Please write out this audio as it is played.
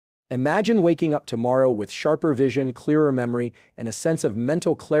Imagine waking up tomorrow with sharper vision, clearer memory, and a sense of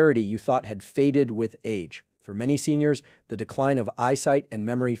mental clarity you thought had faded with age. For many seniors, the decline of eyesight and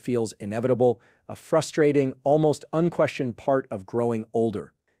memory feels inevitable, a frustrating, almost unquestioned part of growing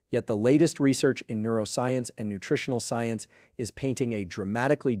older. Yet the latest research in neuroscience and nutritional science is painting a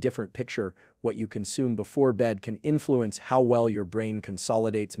dramatically different picture. What you consume before bed can influence how well your brain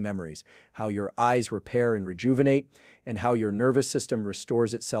consolidates memories, how your eyes repair and rejuvenate, and how your nervous system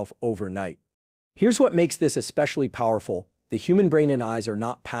restores itself overnight. Here's what makes this especially powerful. The human brain and eyes are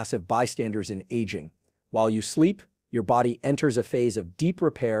not passive bystanders in aging. While you sleep, your body enters a phase of deep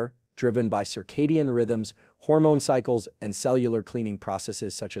repair, driven by circadian rhythms, hormone cycles, and cellular cleaning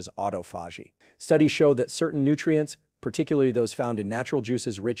processes such as autophagy. Studies show that certain nutrients, particularly those found in natural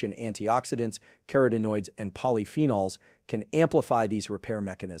juices rich in antioxidants, carotenoids, and polyphenols, can amplify these repair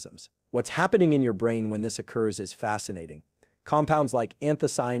mechanisms. What's happening in your brain when this occurs is fascinating. Compounds like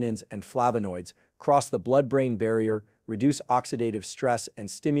anthocyanins and flavonoids cross the blood-brain barrier, reduce oxidative stress, and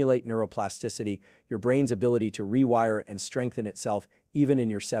stimulate neuroplasticity, your brain's ability to rewire and strengthen itself even in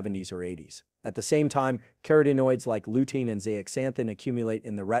your 70s or 80s. At the same time, carotenoids like lutein and zeaxanthin accumulate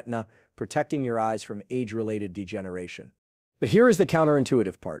in the retina, protecting your eyes from age-related degeneration. But here is the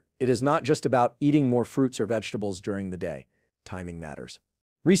counterintuitive part. It is not just about eating more fruits or vegetables during the day. Timing matters.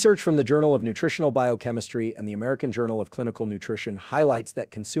 Research from the Journal of Nutritional Biochemistry and the American Journal of Clinical Nutrition highlights that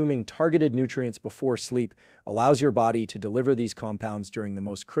consuming targeted nutrients before sleep allows your body to deliver these compounds during the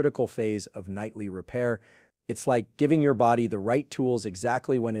most critical phase of nightly repair. It's like giving your body the right tools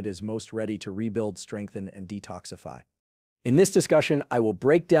exactly when it is most ready to rebuild, strengthen, and detoxify. In this discussion, I will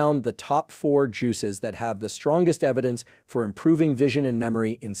break down the top 4 juices that have the strongest evidence for improving vision and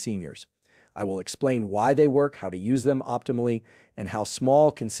memory in seniors. I will explain why they work, how to use them optimally, and how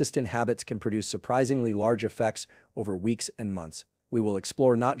small, consistent habits can produce surprisingly large effects over weeks and months. We will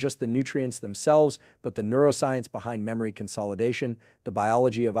explore not just the nutrients themselves, but the neuroscience behind memory consolidation, the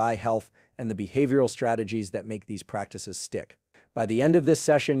biology of eye health, and the behavioral strategies that make these practices stick. By the end of this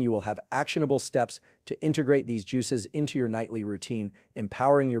session, you will have actionable steps to integrate these juices into your nightly routine,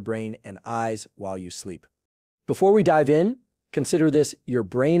 empowering your brain and eyes while you sleep. Before we dive in, consider this: your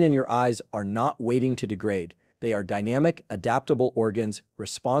brain and your eyes are not waiting to degrade. They are dynamic, adaptable organs,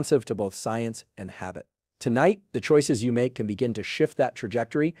 responsive to both science and habit. Tonight, the choices you make can begin to shift that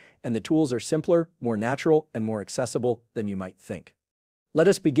trajectory, and the tools are simpler, more natural, and more accessible than you might think. Let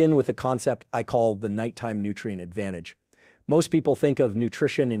us begin with a concept I call the nighttime nutrient advantage. Most people think of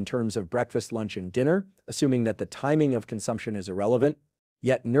nutrition in terms of breakfast, lunch, and dinner, assuming that the timing of consumption is irrelevant.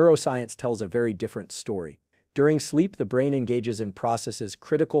 Yet neuroscience tells a very different story. During sleep, the brain engages in processes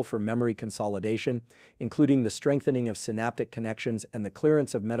critical for memory consolidation, including the strengthening of synaptic connections and the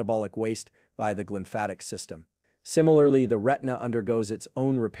clearance of metabolic waste via the glymphatic system. Similarly, the retina undergoes its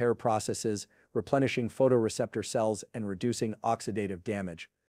own repair processes, replenishing photoreceptor cells and reducing oxidative damage.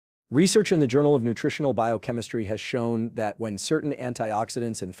 Research in the Journal of Nutritional Biochemistry has shown that when certain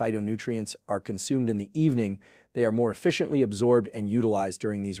antioxidants and phytonutrients are consumed in the evening, they are more efficiently absorbed and utilized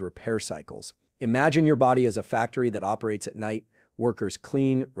during these repair cycles. Imagine your body as a factory that operates at night. Workers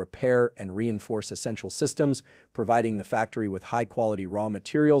clean, repair, and reinforce essential systems, providing the factory with high-quality raw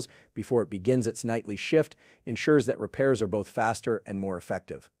materials before it begins its nightly shift, ensures that repairs are both faster and more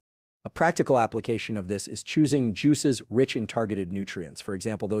effective. A practical application of this is choosing juices rich in targeted nutrients, for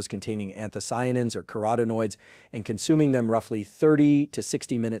example, those containing anthocyanins or carotenoids, and consuming them roughly 30 to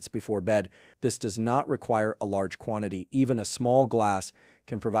 60 minutes before bed. This does not require a large quantity. Even a small glass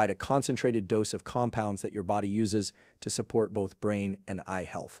can provide a concentrated dose of compounds that your body uses to support both brain and eye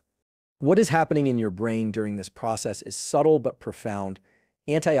health. What is happening in your brain during this process is subtle but profound.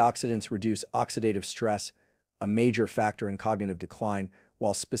 Antioxidants reduce oxidative stress, a major factor in cognitive decline,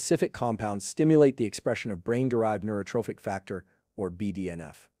 while specific compounds stimulate the expression of brain-derived neurotrophic factor, or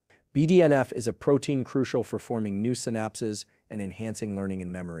BDNF. BDNF is a protein crucial for forming new synapses and enhancing learning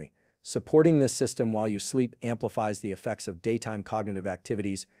and memory. Supporting this system while you sleep amplifies the effects of daytime cognitive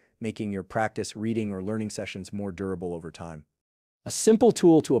activities, making your practice, reading, or learning sessions more durable over time. A simple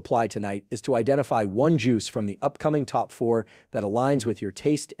tool to apply tonight is to identify one juice from the upcoming top 4 that aligns with your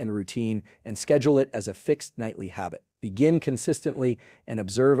taste and routine and schedule it as a fixed nightly habit. Begin consistently and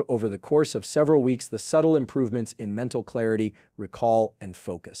observe over the course of several weeks the subtle improvements in mental clarity, recall, and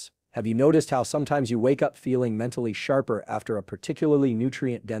focus. Have you noticed how sometimes you wake up feeling mentally sharper after a particularly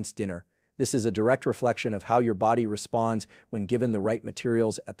nutrient-dense dinner? This is a direct reflection of how your body responds when given the right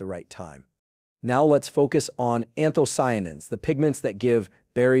materials at the right time. Now let's focus on anthocyanins, the pigments that give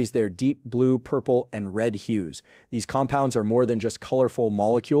berries their deep blue, purple, and red hues. These compounds are more than just colorful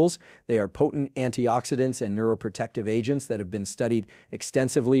molecules. They are potent antioxidants and neuroprotective agents that have been studied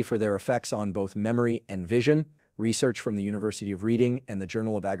extensively for their effects on both memory and vision. Research from the University of Reading and the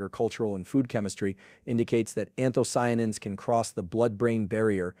Journal of Agricultural and Food Chemistry indicates that anthocyanins can cross the blood-brain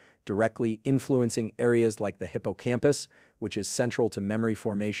barrier, directly influencing areas like the hippocampus, which is central to memory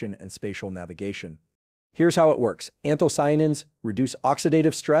formation and spatial navigation. Here's how it works. Anthocyanins reduce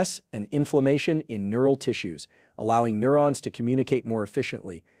oxidative stress and inflammation in neural tissues, allowing neurons to communicate more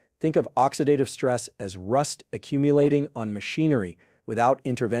efficiently. Think of oxidative stress as rust accumulating on machinery. Without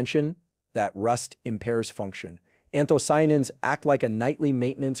intervention, that rust impairs function. Anthocyanins act like a nightly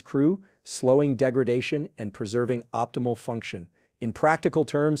maintenance crew, slowing degradation and preserving optimal function. In practical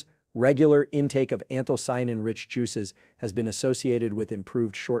terms, regular intake of anthocyanin-rich juices has been associated with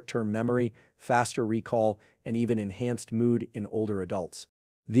improved short-term memory, faster recall, and even enhanced mood in older adults.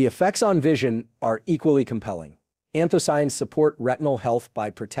 The effects on vision are equally compelling. Anthocyanins support retinal health by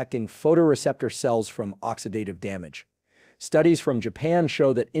protecting photoreceptor cells from oxidative damage. Studies from Japan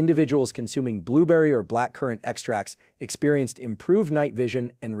show that individuals consuming blueberry or blackcurrant extracts experienced improved night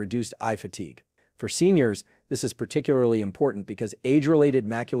vision and reduced eye fatigue. For seniors, this is particularly important because age-related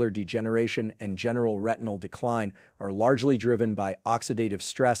macular degeneration and general retinal decline are largely driven by oxidative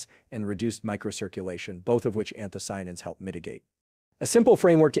stress and reduced microcirculation, both of which anthocyanins help mitigate. A simple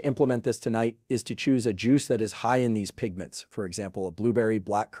framework to implement this tonight is to choose a juice that is high in these pigments, for example, a blueberry,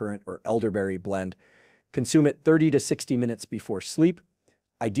 blackcurrant, or elderberry blend. Consume it 30 to 60 minutes before sleep,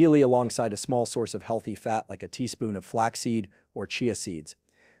 ideally alongside a small source of healthy fat like a teaspoon of flaxseed or chia seeds.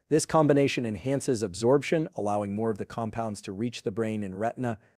 This combination enhances absorption, allowing more of the compounds to reach the brain and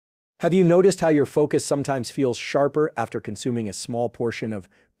retina. Have you noticed how your focus sometimes feels sharper after consuming a small portion of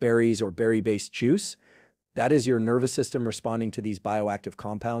berries or berry-based juice? That is your nervous system responding to these bioactive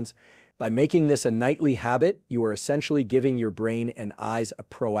compounds. By making this a nightly habit, you are essentially giving your brain and eyes a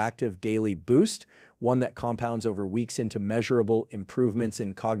proactive daily boost, one that compounds over weeks into measurable improvements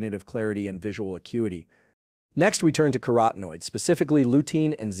in cognitive clarity and visual acuity. Next, we turn to carotenoids, specifically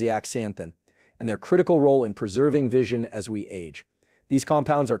lutein and zeaxanthin, and their critical role in preserving vision as we age. These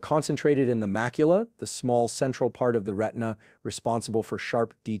compounds are concentrated in the macula, the small central part of the retina responsible for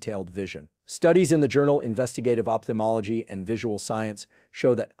sharp, detailed vision. Studies in the journal Investigative Ophthalmology and Visual Science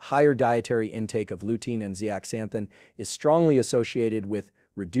show that higher dietary intake of lutein and zeaxanthin is strongly associated with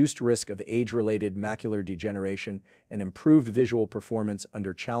reduced risk of age-related macular degeneration and improved visual performance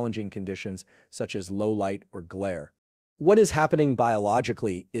under challenging conditions such as low light or glare. What is happening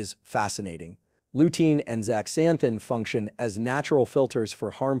biologically is fascinating. Lutein and zeaxanthin function as natural filters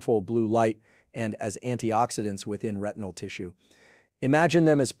for harmful blue light and as antioxidants within retinal tissue. Imagine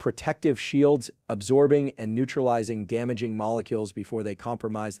them as protective shields, absorbing and neutralizing damaging molecules before they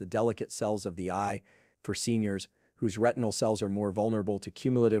compromise the delicate cells of the eye. For seniors, whose retinal cells are more vulnerable to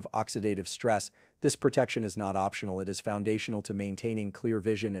cumulative oxidative stress, this protection is not optional. It is foundational to maintaining clear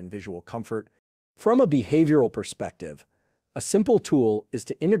vision and visual comfort. From a behavioral perspective, a simple tool is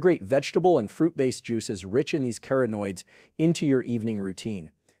to integrate vegetable and fruit-based juices rich in these carotenoids into your evening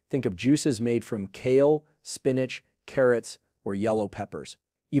routine. Think of juices made from kale, spinach, carrots, or yellow peppers.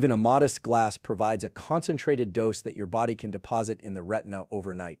 Even a modest glass provides a concentrated dose that your body can deposit in the retina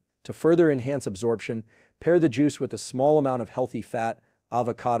overnight. To further enhance absorption, pair the juice with a small amount of healthy fat,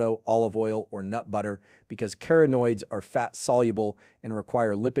 avocado, olive oil, or nut butter, because carotenoids are fat-soluble and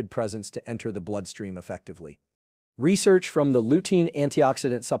require lipid presence to enter the bloodstream effectively. Research from the lutein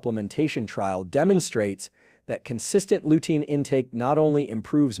antioxidant supplementation trial demonstrates that consistent lutein intake not only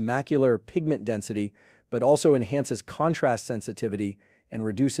improves macular pigment density, but also enhances contrast sensitivity and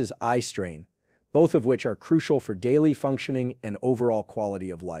reduces eye strain, both of which are crucial for daily functioning and overall quality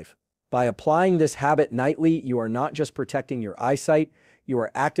of life. By applying this habit nightly, you are not just protecting your eyesight, you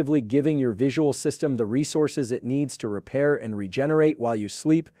are actively giving your visual system the resources it needs to repair and regenerate while you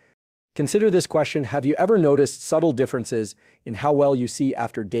sleep. Consider this question: have you ever noticed subtle differences in how well you see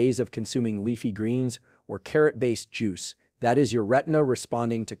after days of consuming leafy greens or carrot-based juice? That is your retina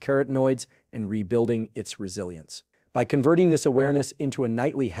responding to carotenoids and rebuilding its resilience. By converting this awareness into a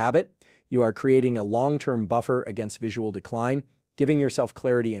nightly habit, you are creating a long-term buffer against visual decline, giving yourself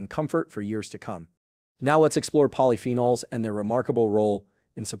clarity and comfort for years to come. Now let's explore polyphenols and their remarkable role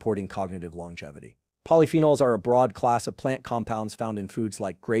in supporting cognitive longevity. Polyphenols are a broad class of plant compounds found in foods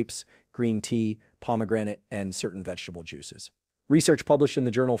like grapes, green tea, pomegranate, and certain vegetable juices. Research published in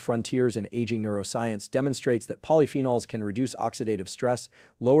the journal Frontiers in Aging Neuroscience demonstrates that polyphenols can reduce oxidative stress,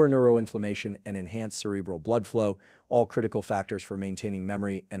 lower neuroinflammation, and enhance cerebral blood flow, all critical factors for maintaining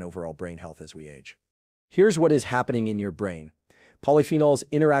memory and overall brain health as we age. Here's what is happening in your brain. Polyphenols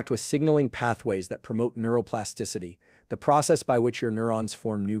interact with signaling pathways that promote neuroplasticity, the process by which your neurons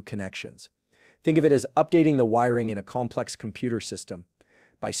form new connections. Think of it as updating the wiring in a complex computer system.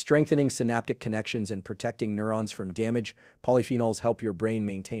 By strengthening synaptic connections and protecting neurons from damage, polyphenols help your brain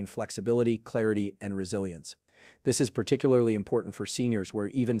maintain flexibility, clarity, and resilience. This is particularly important for seniors, where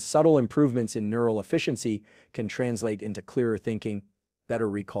even subtle improvements in neural efficiency can translate into clearer thinking, better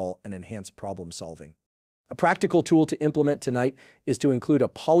recall, and enhanced problem solving. A practical tool to implement tonight is to include a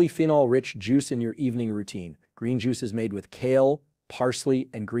polyphenol-rich juice in your evening routine. Green juice is made with kale, parsley,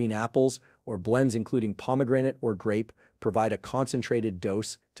 and green apples, or blends including pomegranate or grape provide a concentrated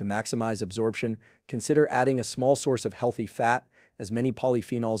dose to maximize absorption. Consider adding a small source of healthy fat, as many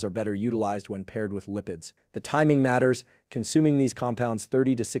polyphenols are better utilized when paired with lipids. The timing matters. Consuming these compounds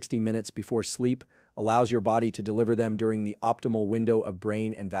 30 to 60 minutes before sleep allows your body to deliver them during the optimal window of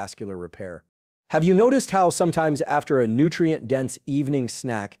brain and vascular repair. Have you noticed how sometimes after a nutrient-dense evening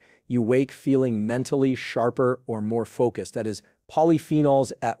snack, you wake feeling mentally sharper or more focused? That is,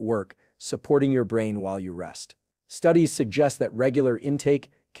 polyphenols at work, supporting your brain while you rest. Studies suggest that regular intake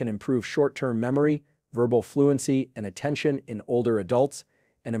can improve short-term memory, verbal fluency, and attention in older adults,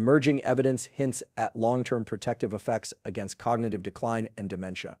 and emerging evidence hints at long-term protective effects against cognitive decline and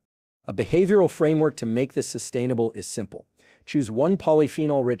dementia. A behavioral framework to make this sustainable is simple. Choose one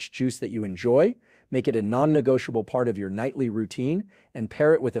polyphenol-rich juice that you enjoy, make it a non-negotiable part of your nightly routine, and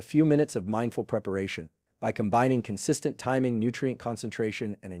pair it with a few minutes of mindful preparation. By combining consistent timing, nutrient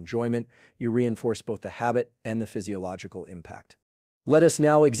concentration, and enjoyment, you reinforce both the habit and the physiological impact. Let us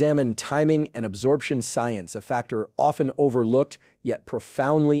now examine timing and absorption science, a factor often overlooked yet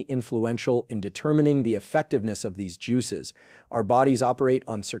profoundly influential in determining the effectiveness of these juices. Our bodies operate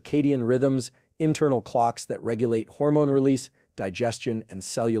on circadian rhythms, internal clocks that regulate hormone release, digestion, and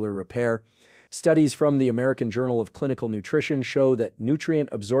cellular repair. Studies from the American Journal of Clinical Nutrition show that nutrient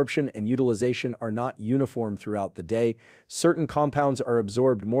absorption and utilization are not uniform throughout the day. Certain compounds are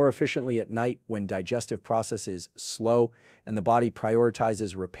absorbed more efficiently at night when digestive process is slow and the body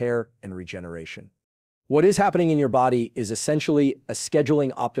prioritizes repair and regeneration. What is happening in your body is essentially a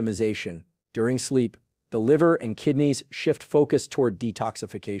scheduling optimization. During sleep, the liver and kidneys shift focus toward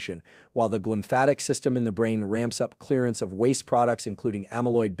detoxification, while the glymphatic system in the brain ramps up clearance of waste products, including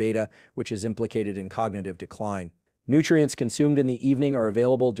amyloid beta, which is implicated in cognitive decline. Nutrients consumed in the evening are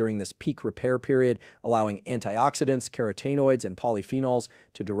available during this peak repair period, allowing antioxidants, carotenoids, and polyphenols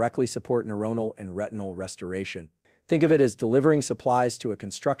to directly support neuronal and retinal restoration. Think of it as delivering supplies to a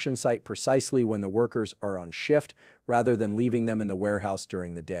construction site precisely when the workers are on shift, rather than leaving them in the warehouse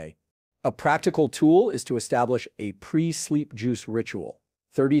during the day. A practical tool is to establish a pre-sleep juice ritual.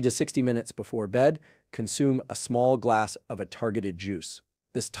 30 to 60 minutes before bed, consume a small glass of a targeted juice.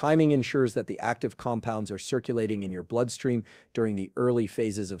 This timing ensures that the active compounds are circulating in your bloodstream during the early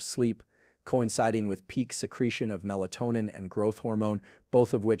phases of sleep, coinciding with peak secretion of melatonin and growth hormone,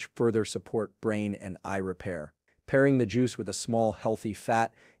 both of which further support brain and eye repair. Pairing the juice with a small healthy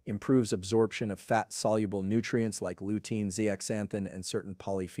fat improves absorption of fat-soluble nutrients like lutein, zeaxanthin, and certain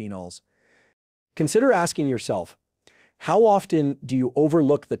polyphenols. Consider asking yourself, how often do you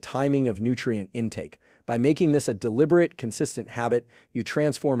overlook the timing of nutrient intake? By making this a deliberate, consistent habit, you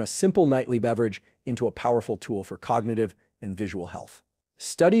transform a simple nightly beverage into a powerful tool for cognitive and visual health.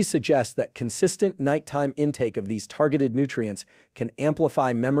 Studies suggest that consistent nighttime intake of these targeted nutrients can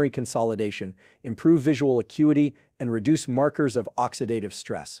amplify memory consolidation, improve visual acuity, and reduce markers of oxidative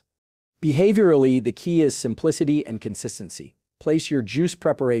stress. Behaviorally, the key is simplicity and consistency. Place your juice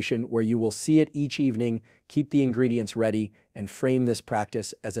preparation where you will see it each evening, keep the ingredients ready, and frame this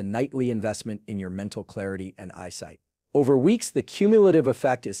practice as a nightly investment in your mental clarity and eyesight. Over weeks, the cumulative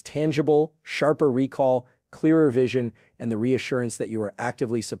effect is tangible: sharper recall, clearer vision, and the reassurance that you are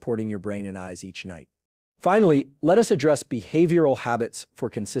actively supporting your brain and eyes each night. Finally, let us address behavioral habits for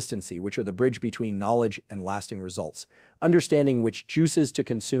consistency, which are the bridge between knowledge and lasting results. Understanding which juices to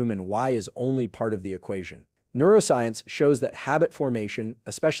consume and why is only part of the equation. Neuroscience shows that habit formation,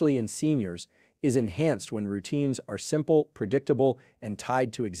 especially in seniors, is enhanced when routines are simple, predictable, and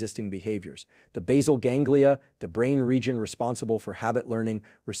tied to existing behaviors. The basal ganglia, the brain region responsible for habit learning,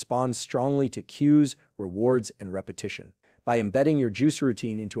 responds strongly to cues, rewards, and repetition. By embedding your juice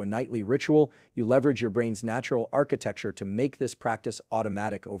routine into a nightly ritual, you leverage your brain's natural architecture to make this practice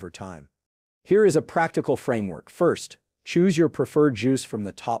automatic over time. Here is a practical framework. First, choose your preferred juice from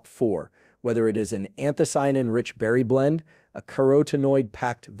the top 4. Whether it is an anthocyanin-rich berry blend, a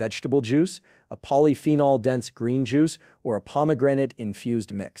carotenoid-packed vegetable juice, a polyphenol-dense green juice, or a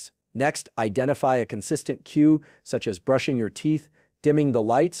pomegranate-infused mix. Next, identify a consistent cue, such as brushing your teeth, dimming the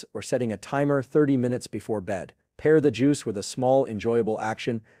lights, or setting a timer 30 minutes before bed. Pair the juice with a small, enjoyable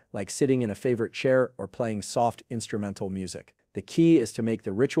action like sitting in a favorite chair or playing soft instrumental music. The key is to make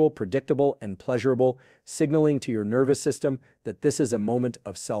the ritual predictable and pleasurable, signaling to your nervous system that this is a moment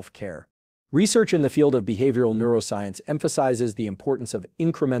of self-care. Research in the field of behavioral neuroscience emphasizes the importance of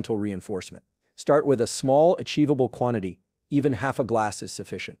incremental reinforcement. Start with a small, achievable quantity. Even half a glass is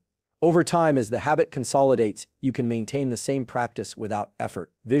sufficient. Over time, as the habit consolidates, you can maintain the same practice without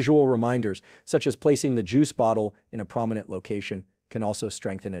effort. Visual reminders, such as placing the juice bottle in a prominent location, can also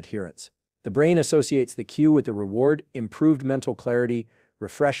strengthen adherence. The brain associates the cue with the reward, improved mental clarity,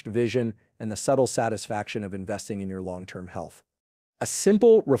 refreshed vision, and the subtle satisfaction of investing in your long-term health. A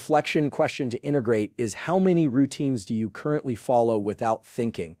simple reflection question to integrate is: how many routines do you currently follow without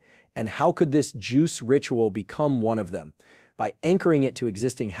thinking, and how could this juice ritual become one of them? By anchoring it to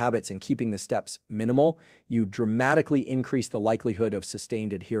existing habits and keeping the steps minimal, you dramatically increase the likelihood of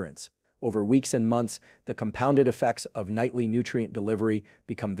sustained adherence. Over weeks and months, the compounded effects of nightly nutrient delivery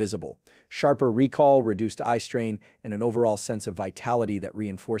become visible. Sharper recall, reduced eye strain, and an overall sense of vitality that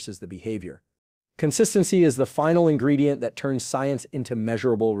reinforces the behavior. Consistency is the final ingredient that turns science into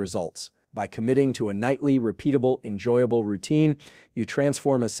measurable results. By committing to a nightly, repeatable, enjoyable routine, you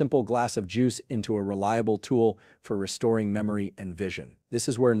transform a simple glass of juice into a reliable tool for restoring memory and vision. This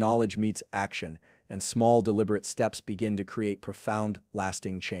is where knowledge meets action, and small, deliberate steps begin to create profound,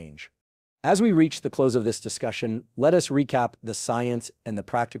 lasting change. As we reach the close of this discussion, let us recap the science and the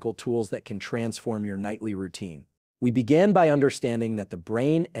practical tools that can transform your nightly routine. We began by understanding that the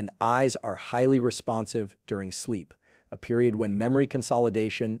brain and eyes are highly responsive during sleep, a period when memory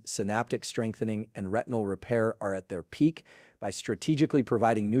consolidation, synaptic strengthening, and retinal repair are at their peak. By strategically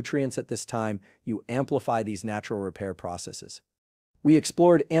providing nutrients at this time, you amplify these natural repair processes. We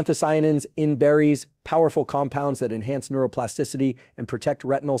explored anthocyanins in berries, powerful compounds that enhance neuroplasticity and protect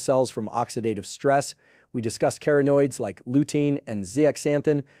retinal cells from oxidative stress. We discussed carotenoids like lutein and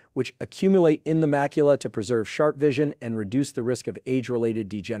zeaxanthin, which accumulate in the macula to preserve sharp vision and reduce the risk of age-related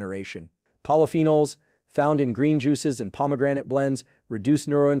degeneration. Polyphenols, found in green juices and pomegranate blends, reduce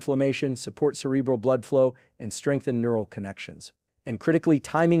neuroinflammation, support cerebral blood flow, and strengthen neural connections. And critically,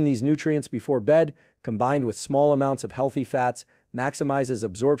 timing these nutrients before bed, combined with small amounts of healthy fats, maximizes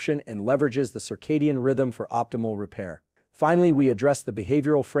absorption and leverages the circadian rhythm for optimal repair. Finally, we address the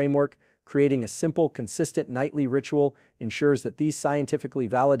behavioral framework. Creating a simple, consistent nightly ritual ensures that these scientifically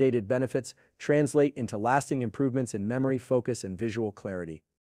validated benefits translate into lasting improvements in memory, focus, and visual clarity.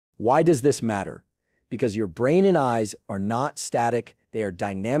 Why does this matter? Because your brain and eyes are not static. They are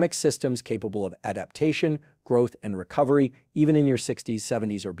dynamic systems capable of adaptation, growth, and recovery, even in your 60s,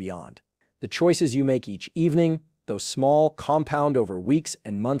 70s, or beyond. The choices you make each evening, though small, compound over weeks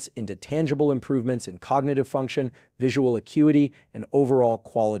and months into tangible improvements in cognitive function, visual acuity, and overall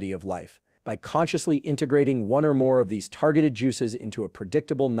quality of life. By consciously integrating one or more of these targeted juices into a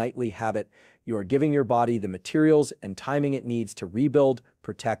predictable nightly habit, you are giving your body the materials and timing it needs to rebuild,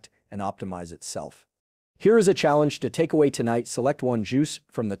 protect, and optimize itself. Here is a challenge to take away tonight. Select one juice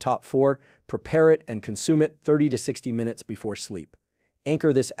from the top 4, prepare it, and consume it 30 to 60 minutes before sleep.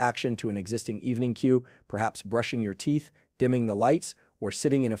 Anchor this action to an existing evening cue, perhaps brushing your teeth, dimming the lights, or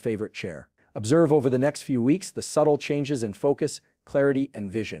sitting in a favorite chair. Observe over the next few weeks the subtle changes in focus, clarity,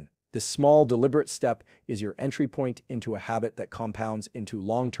 and vision. This small, deliberate step is your entry point into a habit that compounds into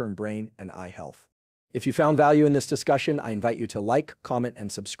long-term brain and eye health. If you found value in this discussion, I invite you to like, comment, and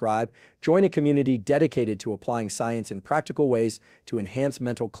subscribe. Join a community dedicated to applying science in practical ways to enhance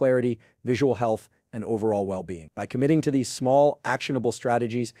mental clarity, visual health, and overall well-being. By committing to these small, actionable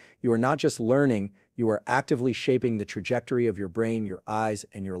strategies, you are not just learning, you are actively shaping the trajectory of your brain, your eyes,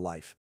 and your life.